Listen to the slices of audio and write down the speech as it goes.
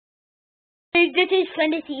guys, this is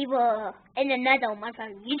Friendless Evil in another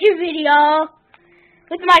Minecraft YouTube video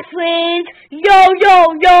with my friends. Yo,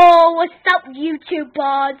 what's up, YouTube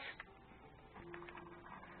bots?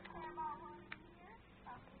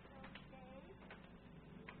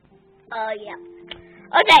 Yeah.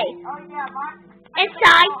 Okay.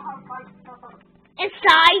 Inside.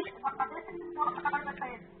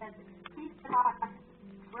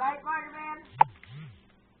 Right, Spider-Man?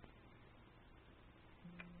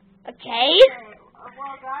 Okay.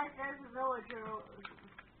 Well, guys, there's a villager.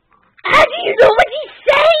 How do you know what he's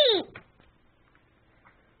saying?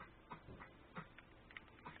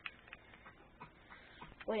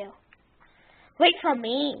 Well, wait for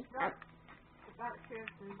me. Not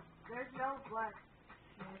seriously. There's no blacksmith.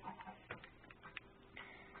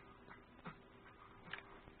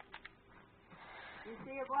 You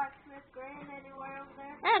see a blacksmith grand anywhere over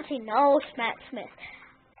there? I don't see no smacksmith.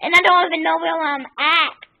 And I don't even know where I'm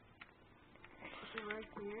at. Is right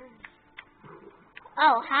here?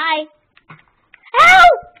 Oh, hi.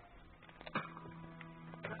 Help!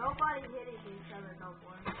 Nobody hitting each other, no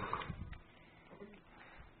more.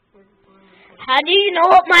 How do you know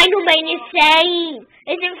what my domain is saying?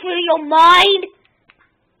 Is it through your mind?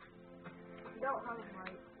 You don't have a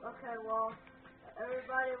mic. Okay, well,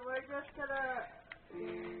 everybody, we're just gonna...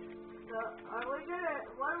 what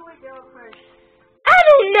are we doing first? I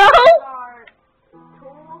don't know. Our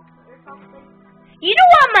tools or something? You know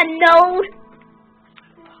I'm a node.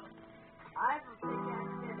 I have a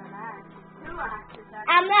pickaxe and an axe. 2 axes, actually.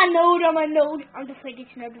 I'm not a node. I'm the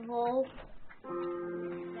greatest node of all.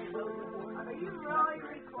 Are you really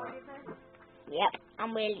recording this? Yep,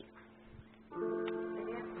 I'm really. And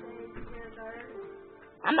you have to say you're a nerd?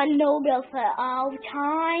 I'm a node for all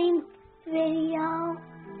time video.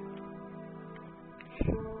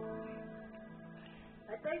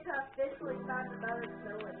 I think I officially found another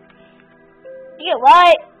village. You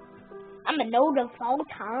what? I'm a node of all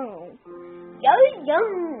time. Yo.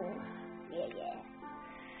 Yeah.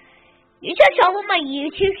 You should check out my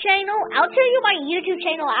YouTube channel. I'll tell you my YouTube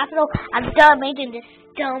channel after I'm done making this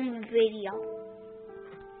dumb video.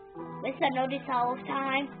 Listen, I know this all the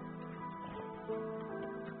time.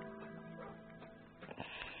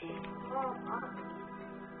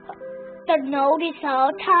 The notice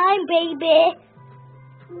all time, baby.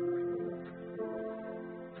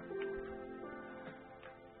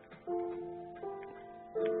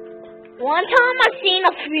 One time I seen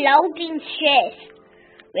a floating chest.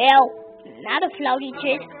 Well, not a floating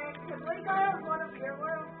chest. Can we go to one of your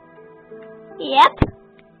worlds? Yep.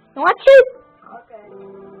 Want to? Okay.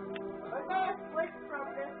 We're gonna switch from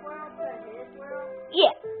this world to his world.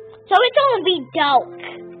 Yeah. So it's gonna be dark.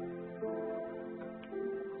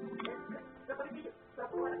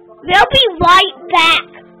 We'll be right back.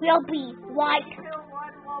 We'll be right. 2,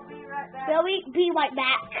 1, we'll be right back. We'll be right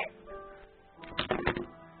back.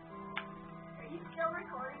 Are you still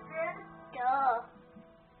recording, Grid? Duh.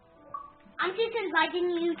 I'm just inviting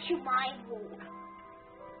you to my world.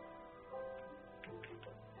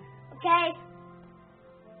 Okay?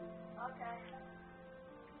 Okay.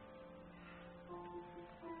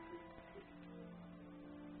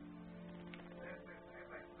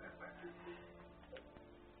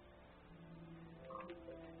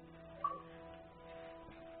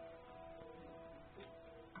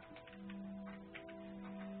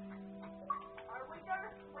 Are we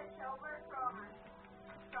gonna switch over from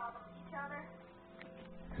each other?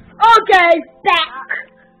 Okay, back.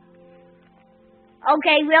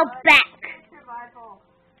 Okay, we're back. Survival.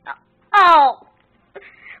 Oh.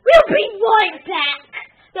 We'll be right back.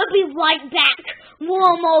 We'll be right back.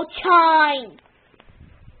 One more time.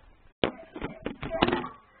 Should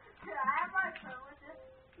I have my phone with this?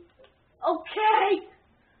 Okay.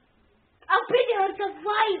 I'll be there on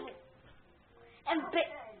survival. And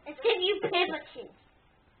give you pivoting.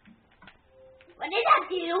 What did I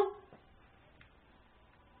do?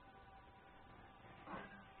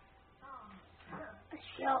 A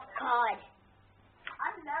short card.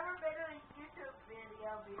 I've never been in a YouTube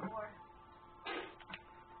video before.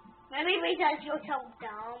 Maybe because you're so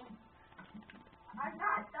dumb. I'm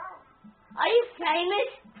not dumb. Are you famous?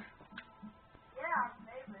 Yeah, I'm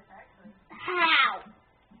famous actually. How?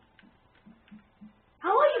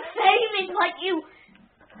 How are you famous like you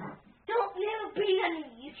don't never be on a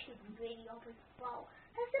YouTube video before?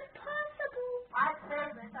 That's impossible. I'm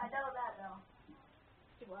famous, I know that though.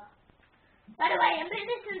 You are. By the way, I'm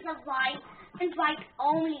business is invite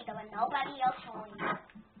only though, and nobody else joins.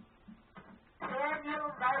 Can you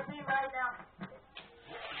invite me right now?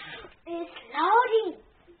 It's loading.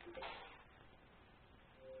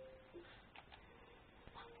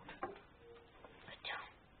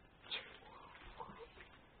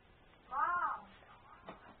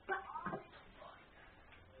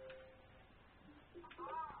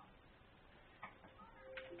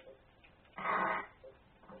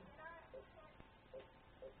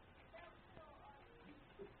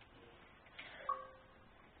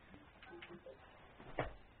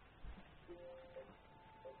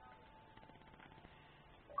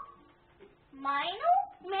 Minor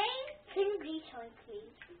main, can you rejoin,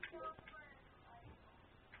 please?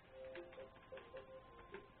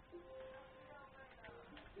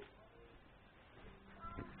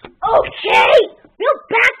 Okay, we're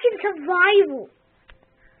back in survival.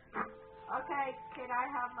 Okay, can I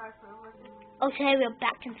have my privileges? Okay, we're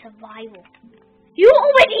back in survival. You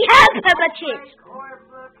already have privileges. Or a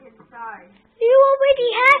book inside. You already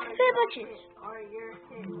have privileges. Or your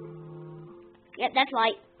kid. Yep, that's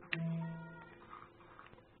right.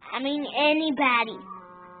 I mean anybody.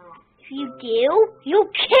 If you do,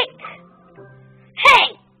 you kick.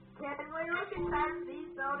 Hey! Can we look inside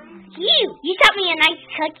these buildings? You got me a nice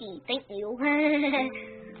cookie. Thank you. Here's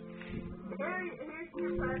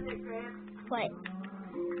your present, Grant. What?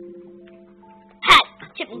 Hi,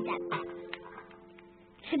 give me that back.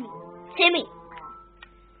 Timmy.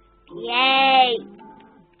 Yay.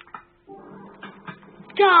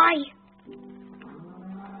 Die.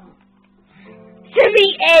 Timmy,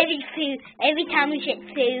 every food. Every time we get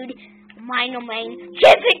food, Minor Main,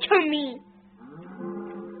 give it to me.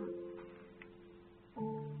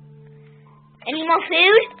 Any more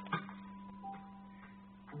food?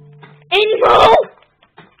 Any more?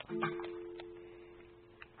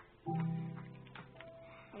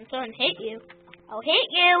 I'm going to hit you. I'll hit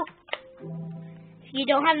you. If you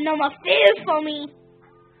don't have no more food for me,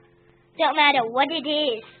 don't matter what it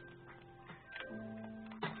is.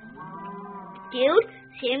 Dude,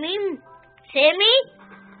 see me? See me?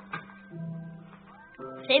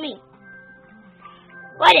 See me?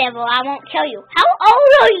 Whatever, I won't kill you. How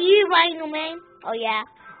old are you, Minor Main? Oh yeah,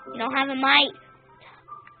 you don't have a mic.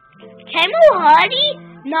 Camel Hardy?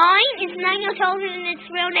 9 is 9 years old and its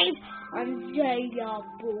real name Isaiah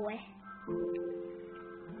Boy.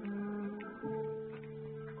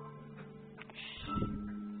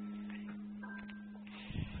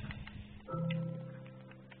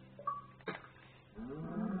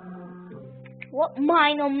 What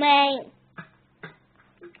Minor Main?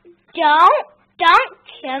 Don't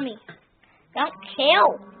kill me. Don't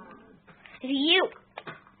kill. It's you.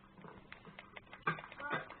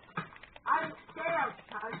 I'm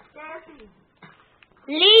Stampy.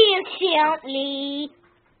 Lee, Lee.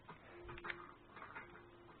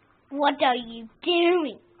 What are you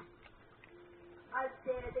doing? I'm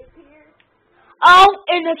standing here. Oh,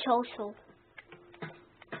 in the social.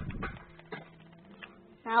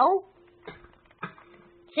 No.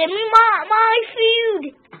 Send me my food.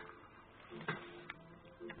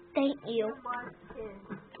 Thank you.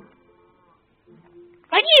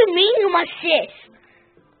 What do you mean you my sis?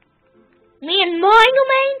 Me and Minor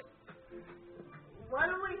Main? Why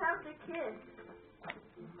do we have to kiss?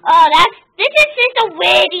 Oh, this is just a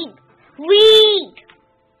wedding. Weed.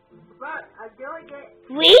 But I'm doing it.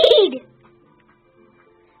 Weed.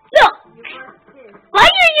 Look. You must kiss. Why do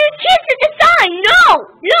you kiss at the sign? No.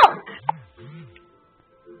 Look.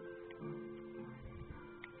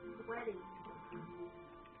 Wedding.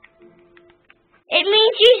 It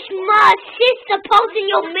means you my sister posting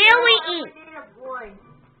your marrying. We need a boy.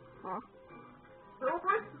 Huh? Who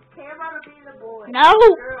wants Camera to be the boy? No.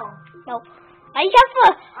 Girl. No. I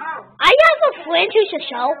have a friend who's a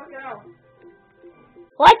show. Girl.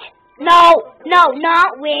 What? No,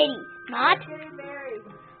 not ready. Not. Getting married.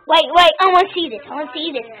 Wait, I want to see this. I want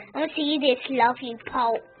to see this lovely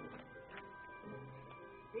pole.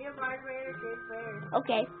 Be a moderator, get married.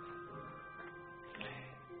 Okay.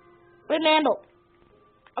 Remember.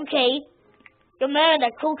 Okay. Remember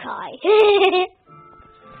the cool guy.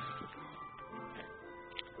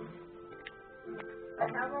 I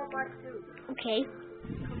have all my suit. Okay.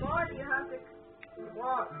 Come on, you have to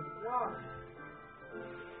walk.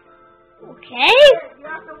 Okay. You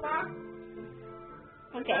have to walk.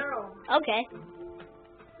 Okay. Girl, Okay.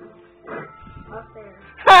 up there.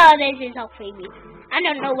 Oh, this is so creepy. I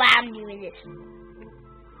don't know why I'm doing this.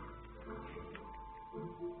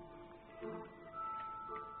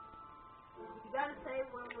 You gotta say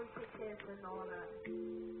when we should kiss and all that.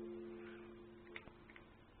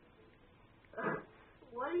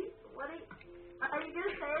 What are you, are you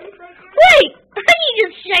gonna say anything? Wait! I need to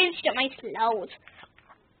change to my clothes.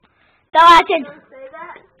 So I You can... gonna say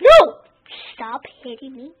that? No! Stop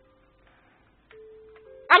hitting me.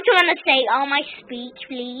 I'm trying to say all my speech,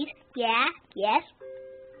 please. Yeah? Yes?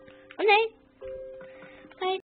 Okay.